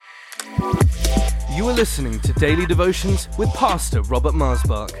You are listening to Daily Devotions with Pastor Robert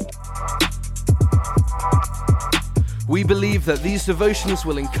Marsbach. We believe that these devotions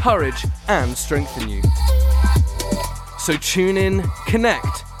will encourage and strengthen you. So tune in,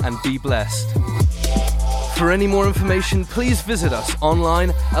 connect, and be blessed. For any more information, please visit us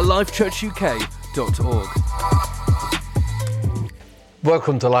online at lifechurchuk.org.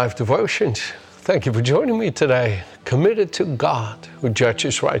 Welcome to Life Devotions. Thank you for joining me today. Committed to God who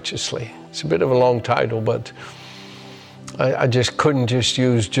judges righteously. It's a bit of a long title, but I just couldn't just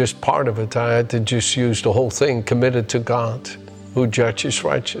use just part of it. I had to just use the whole thing. Committed to God who judges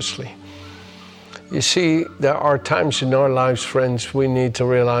righteously. You see, there are times in our lives, friends, we need to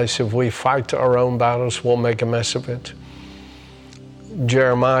realize if we fight our own battles, we'll make a mess of it.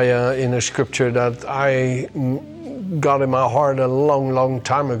 Jeremiah, in a scripture that I got in my heart a long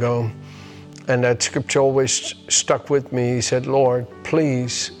time ago, and that scripture always stuck with me. He said, Lord,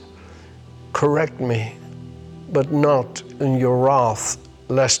 please correct me, but not in your wrath,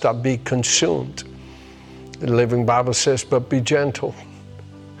 lest I be consumed. The Living Bible says, but be gentle.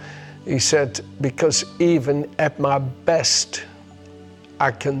 He said, because even at my best,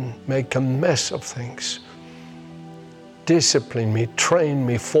 I can make a mess of things. Discipline me, train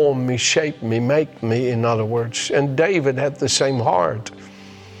me, form me, shape me, make me, in other words. And David had the same heart.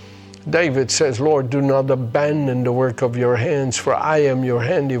 David says, Lord, do not abandon the work of your hands, for I am your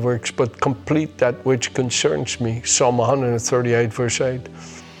handiworks, but complete that which concerns me. Psalm 138, verse 8.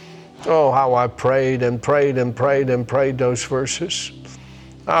 Oh, how I prayed and prayed and prayed and prayed those verses.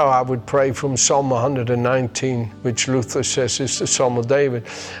 Oh, I would pray from Psalm 119, which Luther says is the Psalm of David,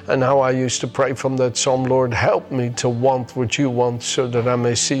 and how I used to pray from that Psalm, Lord, help me to want what you want so that I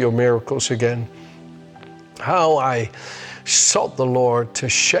may see your miracles again. How I sought the Lord to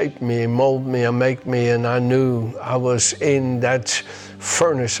shape me, mold me, and make me, and I knew I was in that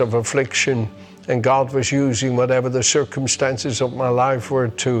furnace of affliction, and God was using whatever the circumstances of my life were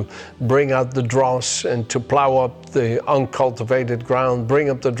to bring out the dross and to plow up the uncultivated ground.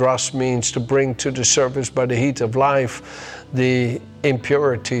 Bring up the dross means to bring to the surface by the heat of life the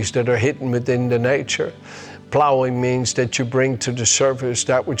impurities that are hidden within the nature. Plowing means that you bring to the surface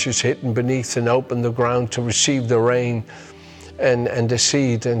that which is hidden beneath and open the ground to receive the rain and the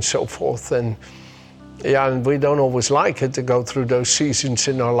seed and so forth. And we don't always like it to go through those seasons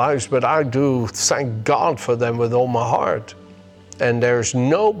in our lives, but I do thank God for them with all my heart. And there's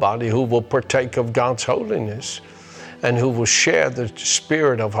nobody who will partake of God's holiness and who will share the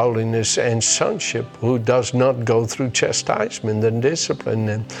spirit of holiness and sonship who does not go through chastisement and discipline,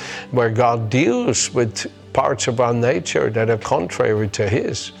 and where God deals with parts of our nature that are contrary to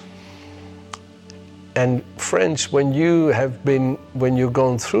His. And friends, when you're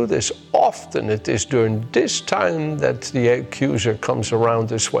going through this, often it is during this time that the accuser comes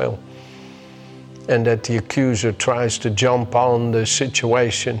around as well. And that the accuser tries to jump on the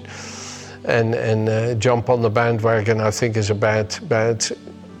situation and jump on the bandwagon, I think is a bad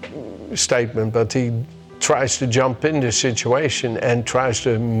statement, but he tries to jump in the situation and tries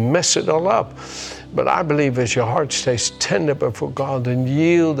to mess it all up. But I believe as your heart stays tender before God and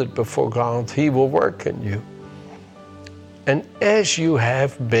yielded before God, He will work in you. And as you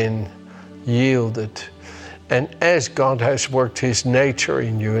have been yielded, and as God has worked His nature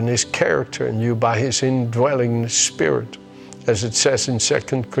in you and His character in you by His indwelling Spirit, as it says in 2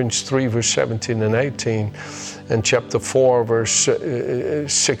 Corinthians 3, verse 17 and 18, and chapter 4, verse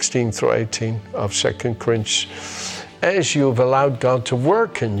 16 through 18 of 2 Corinthians, as you've allowed God to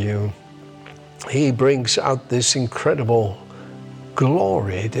work in you, He brings out this incredible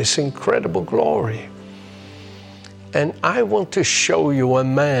glory, And I want to show you a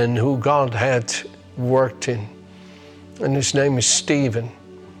man who God had worked in, and his name is Stephen.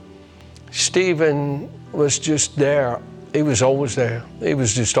 Stephen was just there. He was always there. He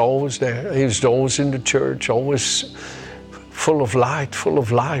was just always there. He was always in the church, always full of light, full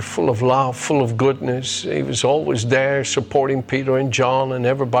of life, full of love, full of goodness. He was always there supporting Peter and John and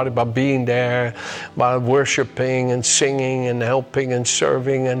everybody by being there, by worshiping and singing and helping and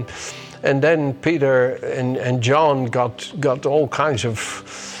serving. And then Peter and John got all kinds of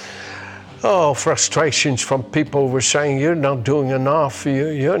frustrations from people who were saying, you're not doing enough.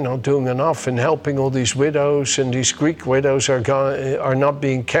 You're not doing enough in helping all these widows, and these Greek widows are not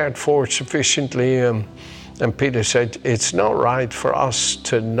being cared for sufficiently. And Peter said, it's not right for us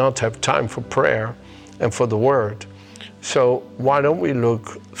to not have time for prayer and for the word. So why don't we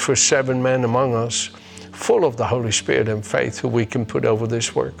look for 7 men among us full of the Holy Spirit and faith who we can put over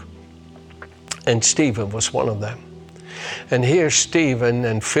this work? And Stephen was one of them. And here Stephen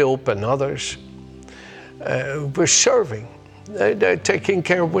and Philip and others were serving. They're taking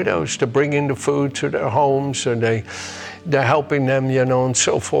care of widows. They're bringing the food to their homes, and they're helping them, and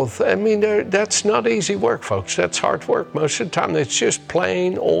so forth. I mean, that's not easy work, folks. That's hard work. Most of the time, it's just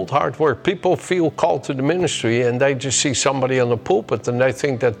plain old hard work. People feel called to the ministry, and they just see somebody on the pulpit, and they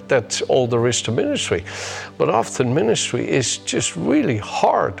think that that's all there is to ministry. But often ministry is just really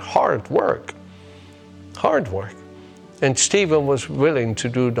hard work. Hard work. And Stephen was willing to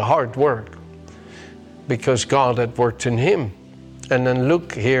do the hard work because God had worked in him. And then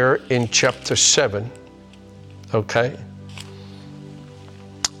look here in chapter 7, okay?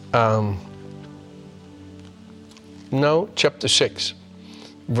 Chapter 6,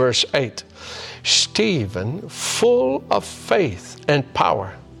 verse 8. Stephen, full of faith and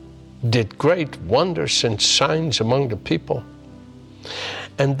power, did great wonders and signs among the people.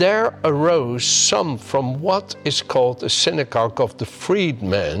 And there arose some from what is called the synagogue of the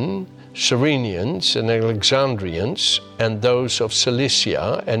freedmen, Cyrenians and Alexandrians, and those of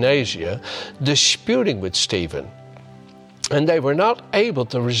Cilicia and Asia, disputing with Stephen. And they were not able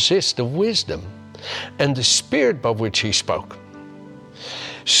to resist the wisdom and the spirit by which he spoke.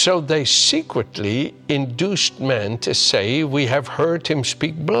 So they secretly induced men to say, "We have heard him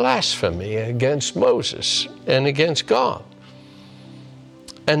speak blasphemy against Moses and against God."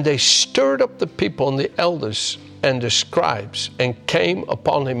 And they stirred up the people and the elders and the scribes, and came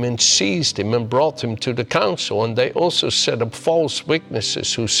upon him and seized him and brought him to the council. And they also set up false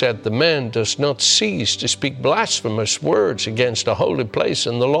witnesses who said, "The man does not cease to speak blasphemous words against the holy place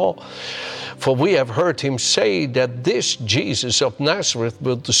and the law. For we have heard him say that this Jesus of Nazareth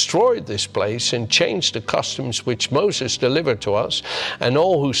will destroy this place and change the customs which Moses delivered to us." And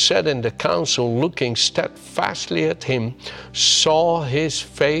all who sat in the council, looking steadfastly at him, saw his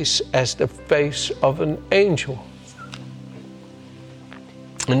face as the face of an angel.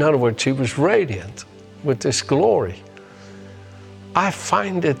 In other words, he was radiant with this glory. I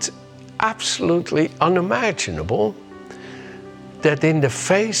find it absolutely unimaginable that in the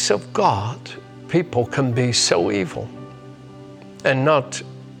face of God, people can be so evil and not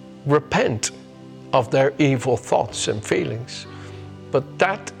repent of their evil thoughts and feelings. But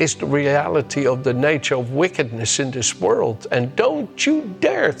that is the reality of the nature of wickedness in this world. And don't you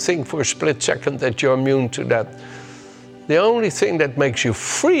dare think for a split second that you're immune to that. The only thing that makes you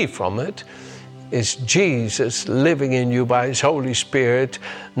free from it is Jesus living in you by his Holy Spirit,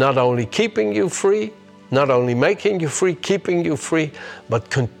 not only keeping you free, not only making you free, keeping you free, but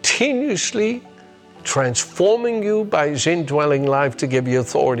continuously transforming you by his indwelling life to give you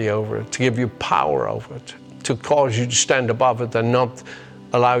authority over it, to give you power over it, to cause you to stand above it and not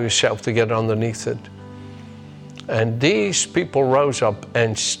allow yourself to get underneath it. And these people rose up,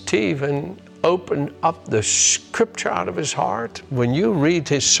 and Stephen opened up the scripture out of his heart. When you read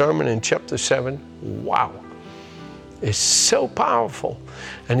his sermon in chapter 7, wow, it's so powerful.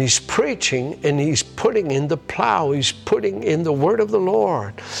 And he's preaching, and he's putting in the plow. He's putting in the word of the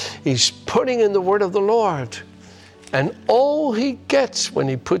Lord. He's putting in the word of the Lord. And all he gets when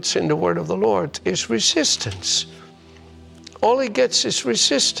he puts in the word of the Lord is resistance. All he gets is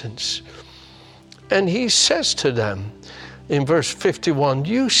resistance. And he says to them in verse 51,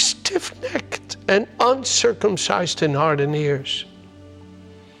 "You stiff-necked and uncircumcised in heart and ears."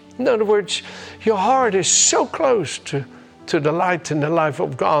 In other words, your heart is so close to the light and the life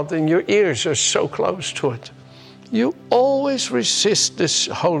of God, and your ears are so close to it. You always resist this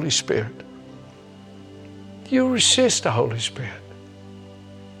Holy Spirit. You resist the Holy Spirit.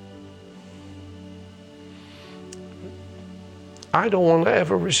 I don't want to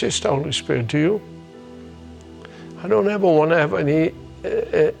ever resist the Holy Spirit, do you? I don't ever want to have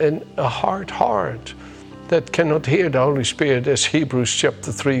a hard heart that cannot hear the Holy Spirit, as Hebrews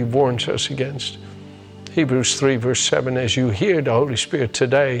chapter 3 warns us against. Hebrews 3 verse 7, "As you hear the Holy Spirit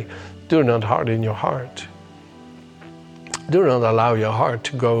today, do not harden your heart." Do not allow your heart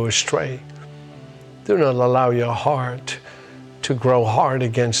to go astray. Do not allow your heart to grow hard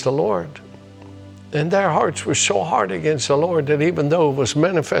against the Lord. And their hearts were so hard against the Lord that even though it was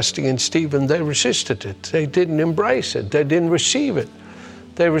manifesting in Stephen, they resisted it. They didn't embrace it. They didn't receive it.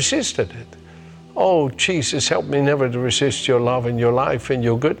 They resisted it. Oh, Jesus, help me never to resist your love and your life and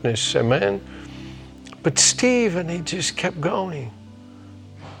your goodness. Amen. But Stephen, he just kept going.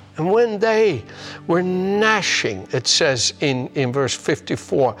 And when they were gnashing, it says in verse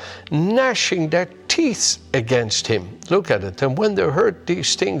 54, gnashing their teeth against him. Look at it. And when they heard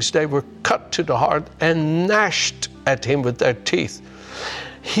these things, they were cut to the heart and gnashed at him with their teeth.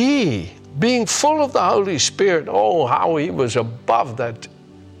 He, being full of the Holy Spirit, oh, how he was above that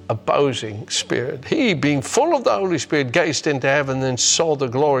opposing spirit. He, being full of the Holy Spirit, gazed into heaven and saw the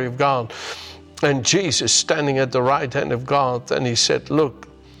glory of God, And Jesus standing at the right hand of God, and he said, look,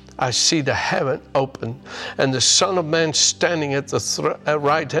 I see the heaven open and the Son of Man standing at the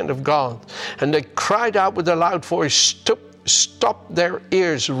right hand of God. And they cried out with a loud voice, stopped their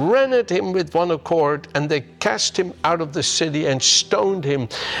ears, ran at him with one accord, and they cast him out of the city and stoned him.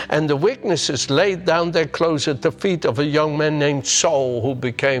 And the witnesses laid down their clothes at the feet of a young man named Saul, who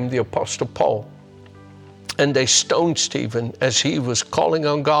became the Apostle Paul. And they stoned Stephen as he was calling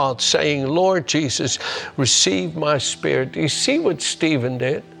on God, saying, Lord Jesus, receive my spirit. Do you see what Stephen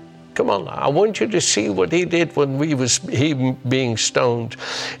did? Come on, I want you to see what he did when he being stoned.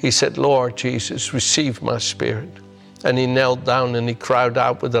 He said, Lord Jesus, receive my spirit. And he knelt down and he cried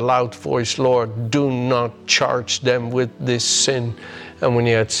out with a loud voice, Lord, do not charge them with this sin. And when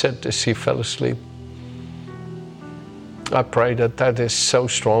he had said this, he fell asleep. I pray that is so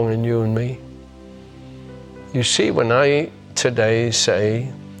strong in you and me. You see, when I today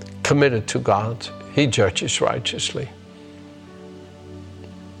say, committed to God, he judges righteously.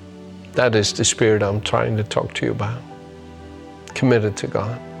 That is the spirit I'm trying to talk to you about. Committed to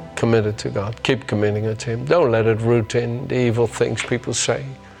God. Committed to God. Keep committing it to him. Don't let it root in the evil things people say.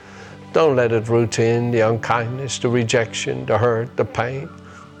 Don't let it root in the unkindness, the rejection, the hurt, the pain,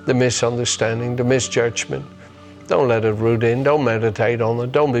 the misunderstanding, the misjudgment. Don't let it root in. Don't meditate on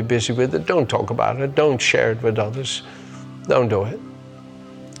it. Don't be busy with it. Don't talk about it. Don't share it with others. Don't do it.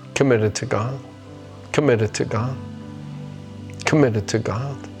 Committed to God. Committed to God. Committed to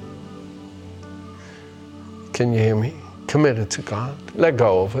God. Can you hear me? Committed to God. Let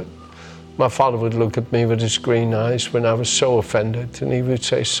go of it. My father would look at me with his green eyes when I was so offended, and he would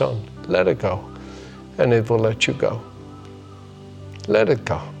say, son, let it go, and it will let you go. Let it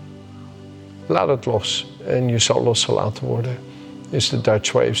go. Laat het los en je zal losgelaten worden, is the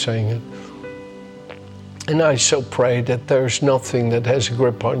Dutch way of saying it. And I so pray that there's nothing that has a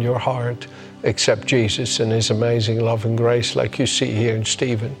grip on your heart except Jesus and his amazing love and grace, like you see here in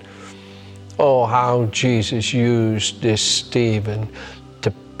Stephen. Oh, how Jesus used this Stephen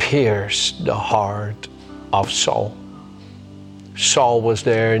to pierce the heart of Saul. Saul was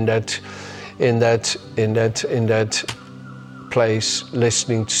there in that place,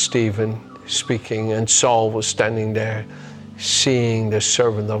 listening to Stephen speaking, and Saul was standing there, seeing the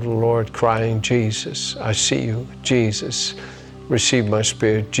servant of the Lord crying, Jesus, I see you. Jesus, receive my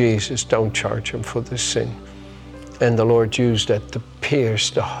spirit. Jesus, don't charge him for this sin. And the Lord used that to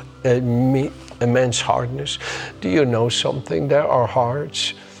pierce the immense hardness. Do you know something? There are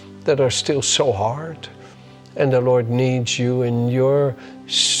hearts that are still so hard. And the Lord needs you in your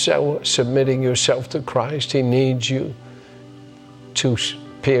submitting yourself to Christ. He needs you to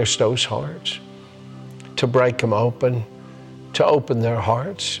pierce those hearts, to break them open, to open their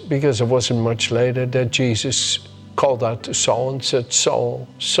hearts. Because it wasn't much later that Jesus called out to Saul and said, Saul,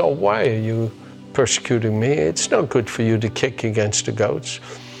 why are you persecuting me? It's not good for you to kick against the goats.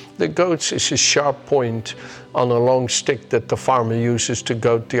 The goats is a sharp point on a long stick that the farmer uses to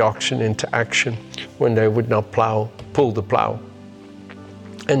goad the oxen into action when they would not pull the plow.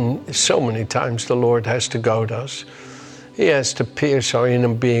 And so many times the Lord has to goad us. He has to pierce our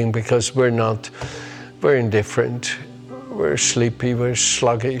inner being because we're indifferent, we're sleepy, we're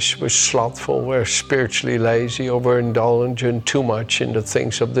sluggish, we're slothful, we're spiritually lazy, or we're indulgent too much in the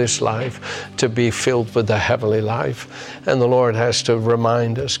things of this life to be filled with the heavenly life. And the Lord has to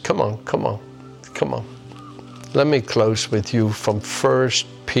remind us, come on. Let me close with you from 1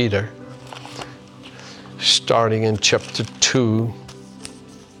 Peter, starting in chapter 2,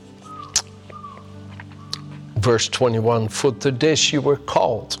 verse 21. For to this you were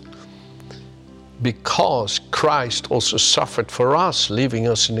called, because Christ also suffered for us, leaving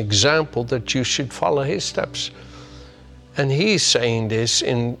us an example that you should follow his steps. And he's saying this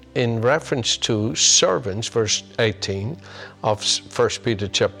in reference to servants, verse 18 of 1 Peter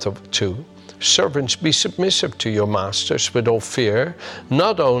chapter 2. Servants, be submissive to your masters with all fear,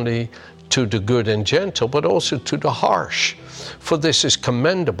 not only to the good and gentle, but also to the harsh. For this is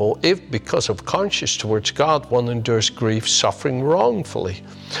commendable if, because of conscience towards God, one endures grief, suffering wrongfully.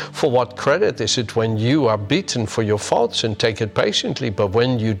 For what credit is it when you are beaten for your faults and take it patiently? But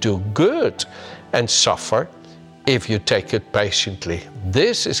when you do good and suffer, if you take it patiently,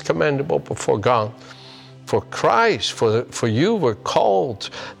 this is commendable before God. For Christ, for you were called,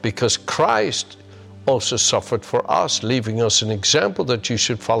 because Christ also suffered for us, leaving us an example that you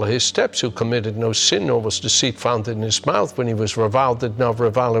should follow his steps, who committed no sin, nor was deceit found in his mouth. When he was reviled, did not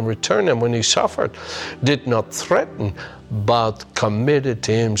revile in return, and when he suffered, did not threaten, but committed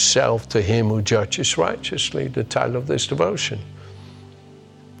himself to him who judges righteously. The title of this devotion.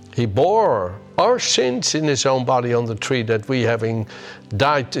 He bore our sins in his own body on the tree, that we, having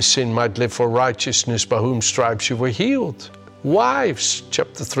died to sin, might live for righteousness, by whom stripes you were healed. Wives,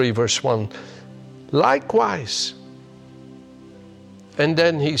 chapter 3, verse 1, likewise. And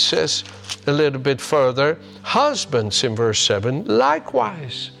then he says a little bit further, husbands in verse 7,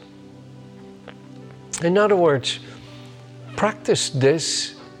 likewise. In other words, practice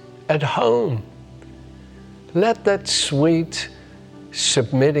this at home. Let that sweet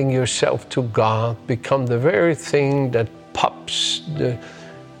submitting yourself to God become the very thing that pops the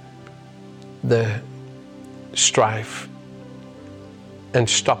strife and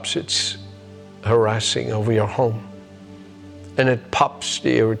stops its harassing over your home. And it pops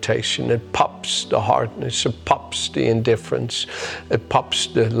the irritation, it pops the hardness, it pops the indifference, it pops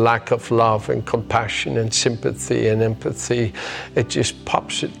the lack of love and compassion and sympathy and empathy. It just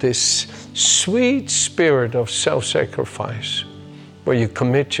pops it, this sweet spirit of self-sacrifice, where you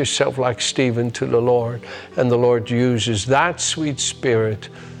commit yourself like Stephen to the Lord, and the Lord uses that sweet spirit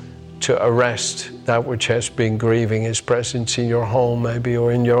to arrest that which has been grieving his presence in your home maybe,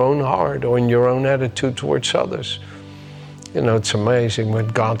 or in your own heart, or in your own attitude towards others. You know, it's amazing when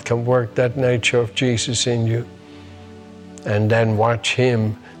God can work that nature of Jesus in you, and then watch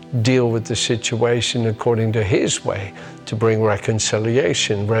him deal with the situation according to his way to bring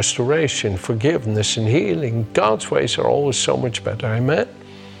reconciliation, restoration, forgiveness, and healing. God's ways are always so much better. Amen?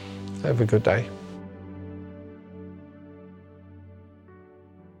 Have a good day.